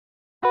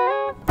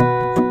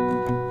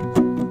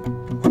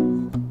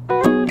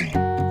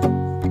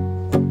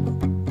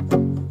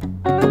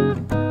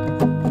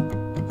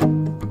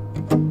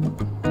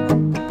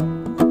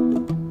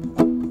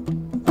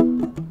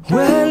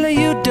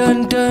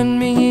Done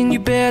me and you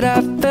bet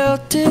I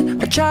felt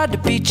it. I tried to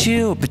beat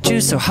you, but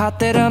you're so hot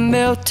that I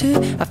melted.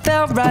 I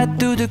fell right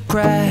through the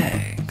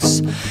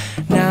cracks.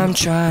 Now I'm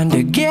trying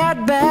to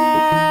get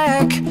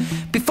back.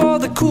 Before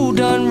the cool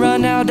done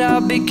run out,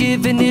 I'll be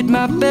giving it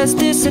my best.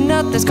 This and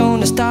nothing's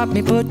gonna stop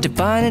me but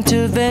divine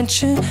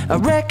intervention. I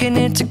reckon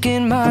it's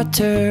again my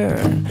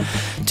turn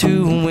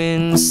to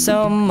win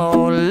some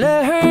or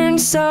learn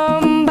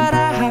some, but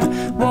I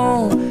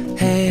won't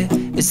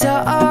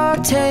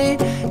hesitate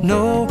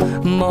no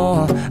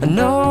more,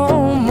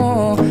 no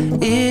more.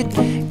 It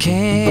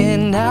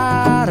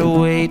cannot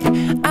wait.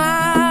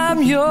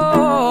 I'm yours.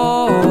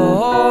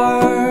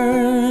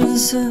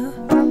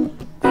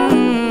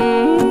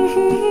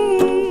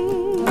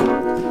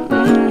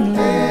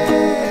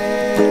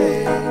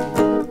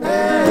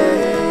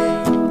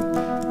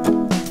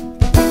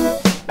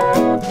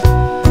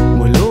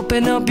 Well,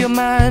 open up your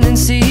mind and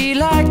see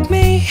like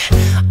me.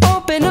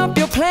 Open up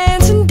your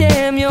plans and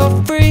damn, you're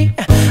free.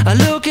 I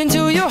look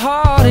into your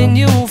heart and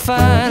you'll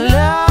find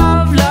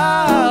love,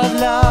 love,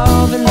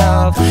 love, and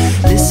love.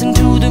 Listen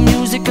to the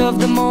music of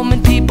the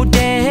moment, people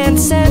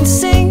dance and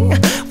sing.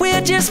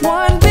 We're just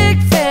one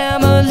big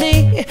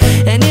family,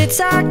 and it's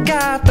our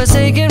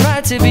God-forsaken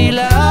right to be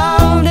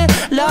loved.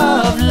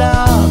 Love,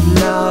 love,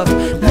 love,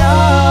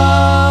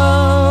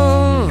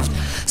 love.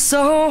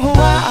 So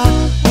I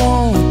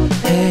won't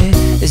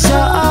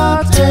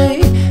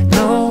hesitate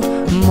no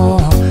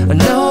more,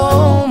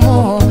 no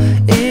more.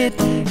 It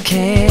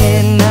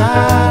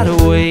cannot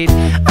wait.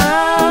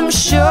 I'm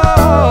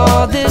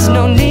sure there's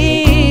no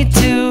need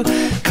to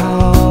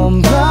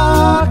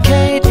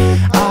complicate.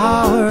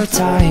 Our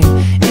time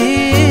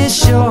is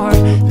short.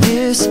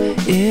 This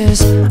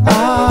is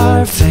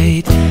our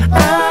fate.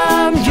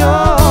 I'm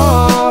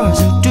yours.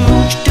 Do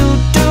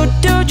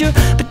you,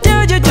 but do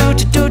you,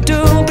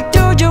 but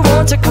do you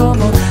want to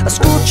come on? I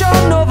scooch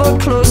on over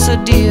closer,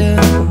 dear,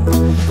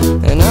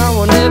 and I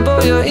will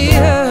nibble your ear.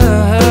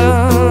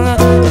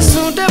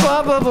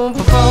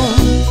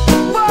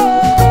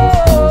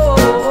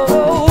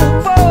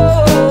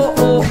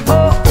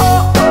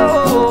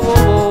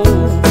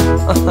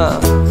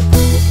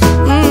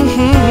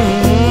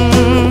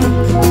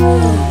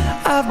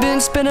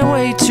 Spending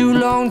way too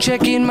long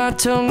checking my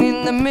tongue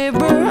in the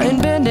mirror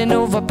and bending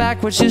over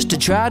backwards just to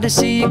try to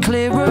see it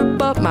clearer,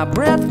 but my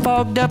breath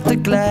fogged up the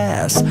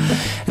glass,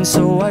 and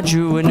so I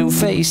drew a new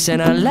face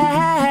and I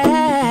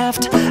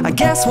laughed. I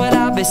guess what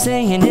I'll be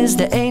saying is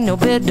there ain't no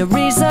better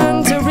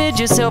reason to rid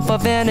yourself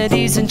of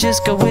vanities and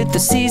just go with the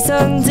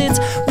seasons.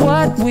 It's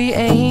what we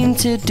aim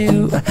to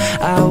do.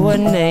 Our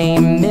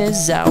name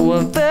is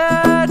our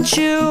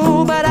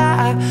virtue, but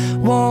I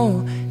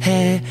won't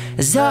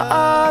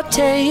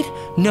hesitate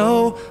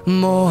no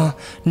more,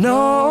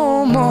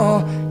 no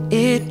more.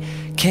 It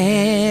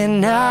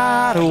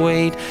cannot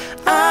wait.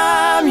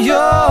 I'm yours.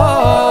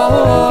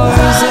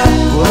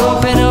 Well,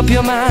 open up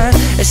your mind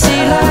and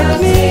see like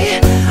me.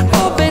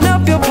 Open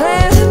up your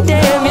plans and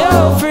damn,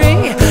 you're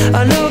free.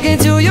 I look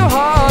into your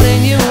heart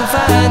and you'll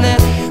find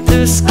that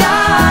the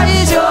sky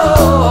is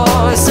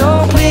yours.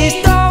 So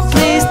please don't,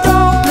 please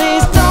don't,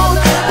 please don't.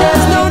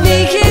 There's no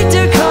need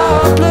to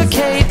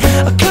complicate,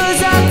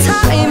 'cause our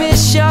time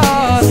is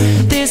short.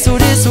 This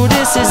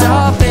is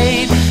our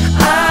fate.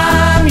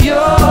 I'm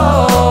yours.